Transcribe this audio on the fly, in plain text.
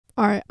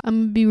Alright,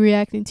 I'm gonna be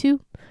reacting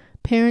to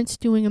parents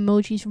doing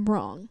emojis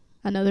wrong.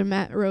 Another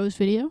Matt Rose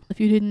video.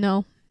 If you didn't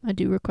know, I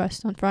do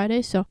request on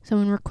Friday, so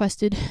someone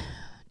requested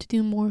to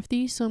do more of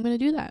these, so I'm gonna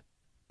do that.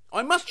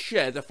 I must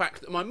share the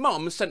fact that my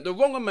mum sent the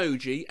wrong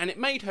emoji and it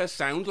made her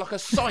sound like a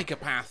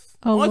psychopath.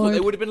 Oh, I thought Lord. they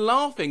would have been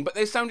laughing, but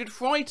they sounded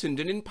frightened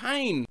and in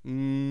pain.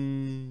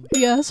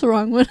 Yeah, that's the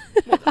wrong one.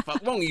 What the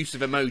fuck? Wrong use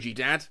of emoji,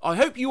 Dad. I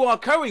hope your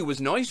curry was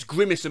nice.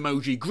 Grimace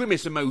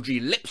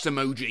emoji, lips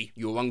emoji.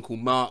 Your Uncle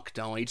Mark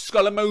died.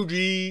 Skull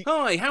emoji.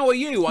 Hi, how are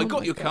you? I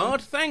got your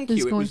card. Thank This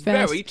you. is It going was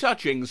fast. very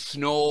touching.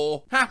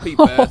 Snore. Happy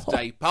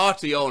birthday.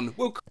 Party on.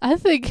 We'll I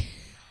think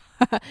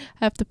I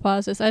have to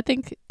pause this. I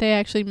think they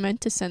actually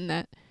meant to send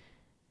that.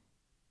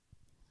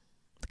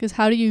 Because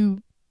how do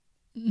you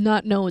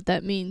not know what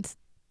that means?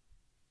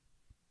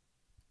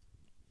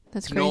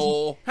 That's crazy.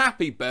 Snore.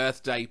 Happy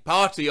birthday.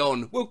 Party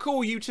on. We'll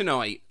call you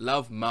tonight.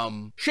 Love,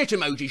 Mum. Shit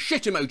emoji,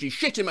 shit emoji,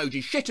 shit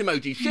emoji, shit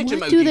emoji, shit emoji,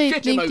 What do they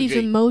shit think emoji. these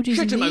emojis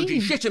Shit emoji,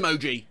 mean? shit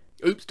emoji.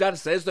 Oops, Dad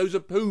says those are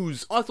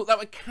poos. I thought that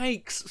were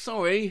cakes.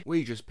 Sorry.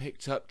 We just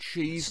picked up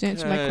cheese Just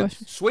answer my curds.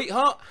 question.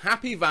 Sweetheart,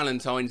 happy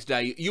Valentine's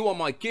Day. You are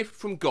my gift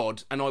from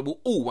God, and I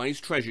will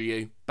always treasure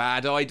you.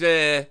 Bad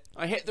idea.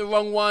 I hit the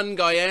wrong one,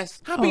 Guy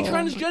S. Happy Oh.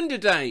 Transgender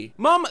Day.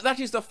 Mum,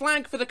 that is the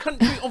flag for the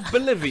country of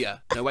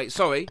Bolivia. No, wait,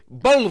 sorry.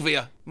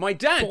 Bolivia. My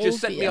dad just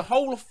sent me a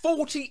whole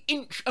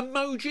 40-inch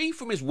emoji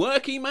from his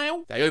work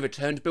email. They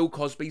overturned Bill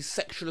Cosby's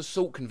sexual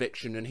assault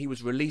conviction, and he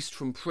was released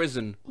from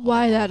prison.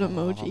 Why that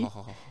emoji?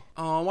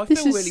 Oh, I This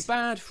feel is- really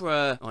bad for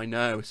her. I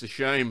know, it's a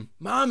shame.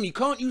 Mum, you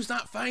can't use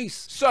that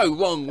face. So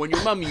wrong when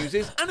your mum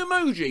uses an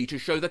emoji to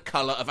show the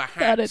colour of a hat.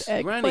 Got an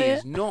eggplant. Granny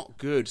is not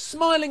good.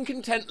 Smiling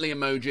contently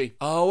emoji.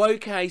 Oh,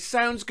 okay,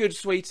 sounds good,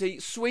 sweetie.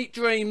 Sweet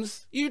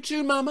dreams. You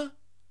too, mama.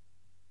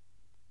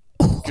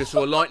 Just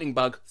saw a lightning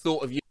bug.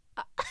 Thought of you.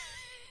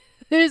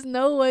 There's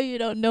no way you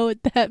don't know what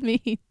that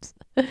means.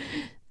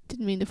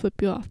 Didn't mean to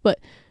flip you off, but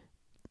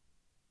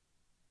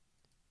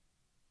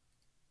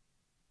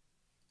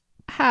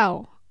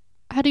how?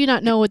 How do you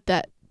not know what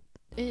that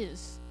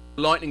is?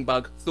 Lightning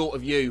bug. Thought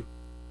of you.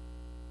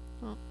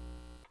 Oh.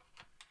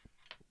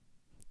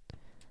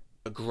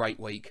 A great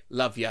week.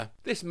 Love ya.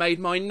 This made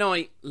my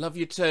night. Love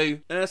you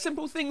too.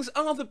 Simple things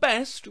are the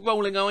best.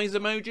 Rolling eyes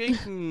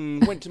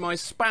emoji. Went to my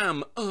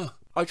spam. Ugh.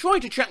 I tried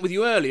to chat with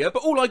you earlier,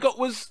 but all I got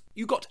was,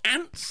 you got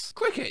ants?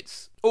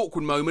 Crickets.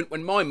 Awkward moment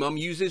when my mum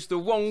uses the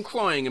wrong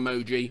crying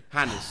emoji.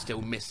 Hannah's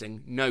still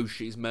missing. Knows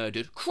she's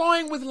murdered.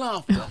 Crying with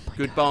laughter.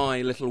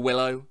 Goodbye, little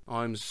Willow.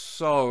 I'm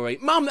sorry.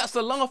 Mum, that's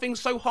the laughing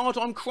so hard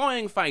I'm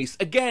crying face.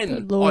 Again.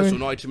 Good Lord. I saw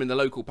an item in the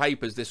local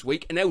papers this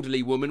week. An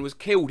elderly woman was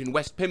killed in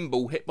West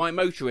Pymble, hit by a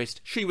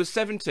motorist. She was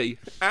 70.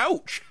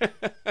 Ouch.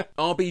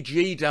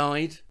 RBG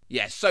died.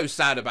 Yes, so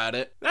sad about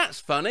it. That's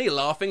funny.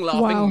 Laughing,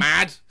 Wow.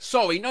 mad.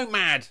 Sorry, no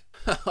mad.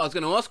 I was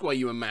going to ask why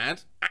you were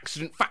mad.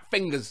 Accident fat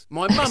fingers.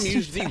 My mum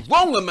used the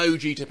wrong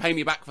emoji to pay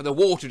me back for the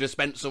water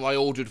dispenser I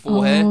ordered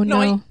for her. Oh,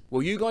 Night. no.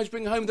 Will you guys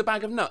bring home the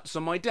bag of nuts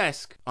on my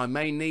desk? I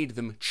may need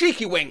them.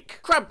 Cheeky wink.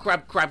 Crab,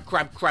 crab, crab,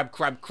 crab, crab,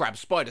 crab, crab.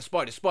 Spider,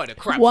 spider, spider.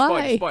 Crab,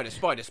 Why? spider, spider,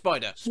 spider,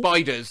 spider.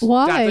 Spiders.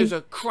 Why? Dad, those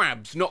are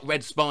crabs, not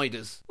red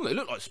spiders. Well, they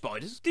look like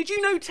spiders. Did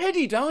you know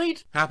Teddy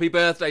died? Happy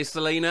birthday,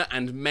 Selena,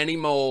 and many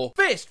more.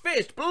 Fist,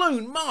 fist,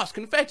 balloon, mask,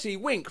 confetti,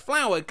 wink,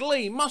 flower,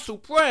 glee, muscle,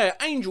 prayer,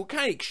 angel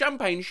cake,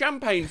 champagne,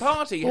 champagne,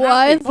 party,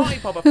 Why happy, is party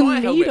the popper, fire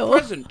helmet, needle?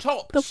 present,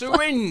 top, The fuck?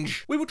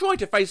 syringe. We will try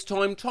to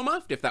FaceTime Tom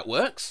Aft if that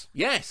works.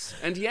 Yes,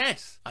 and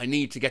yes. I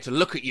need to get a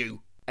look at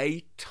you.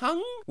 A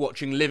tongue?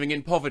 Watching Living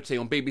in Poverty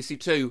on BBC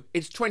Two.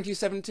 It's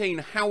 2017.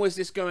 How is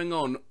this going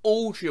on?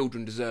 All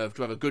children deserve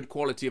to have a good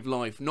quality of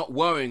life, not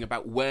worrying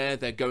about where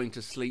they're going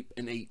to sleep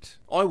and eat.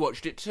 I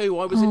watched it too.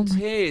 I was Oh in my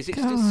tears. It's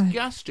God.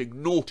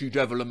 disgusting. Naughty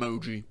devil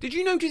emoji. Did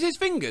you notice his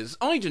fingers?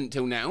 I didn't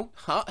till now.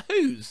 Huh?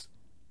 Whose?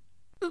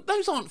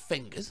 Those aren't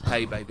fingers.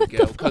 Hey, baby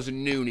girl.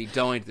 Cousin Noonie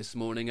died this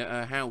morning at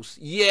her house.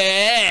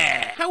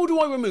 Yeah! How do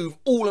I remove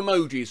all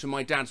emojis from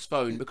my dad's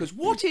phone? Because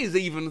what is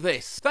even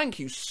this? Thank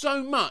you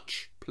so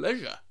much.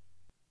 Pleasure.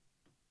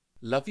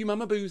 Love you,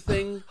 Mama Boo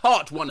thing.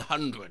 Heart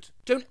 100.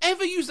 Don't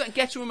ever use that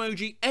ghetto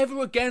emoji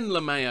ever again,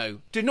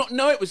 LeMayo. Did not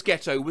know it was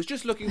ghetto. Was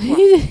just looking for...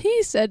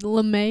 He said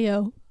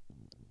LeMayo.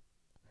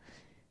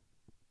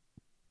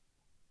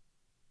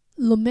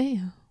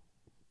 LeMayo.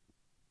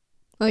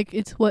 Like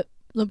it's what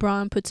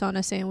LeBron puts on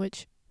a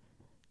sandwich.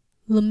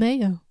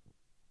 LeMayo.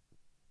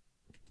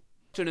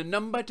 And a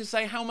number to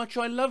say how much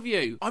I love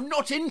you. I'm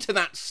not into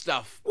that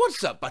stuff.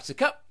 What's up,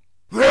 Buttercup?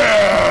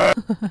 I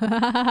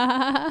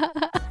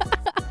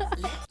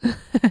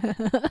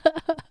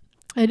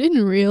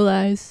didn't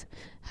realize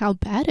how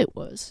bad it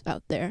was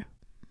out there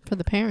for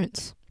the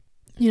parents.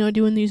 You know,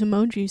 doing these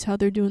emojis, how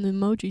they're doing the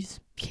emojis.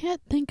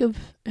 Can't think of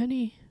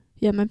any.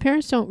 Yeah, my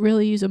parents don't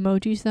really use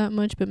emojis that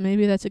much, but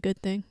maybe that's a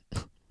good thing.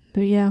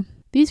 But yeah,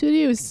 these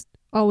videos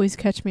always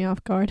catch me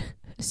off guard.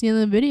 See you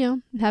in the video.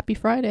 Happy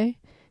Friday.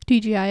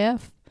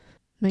 TGIF.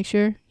 Make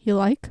sure you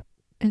like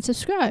and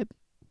subscribe,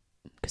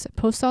 because I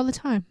post all the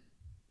time.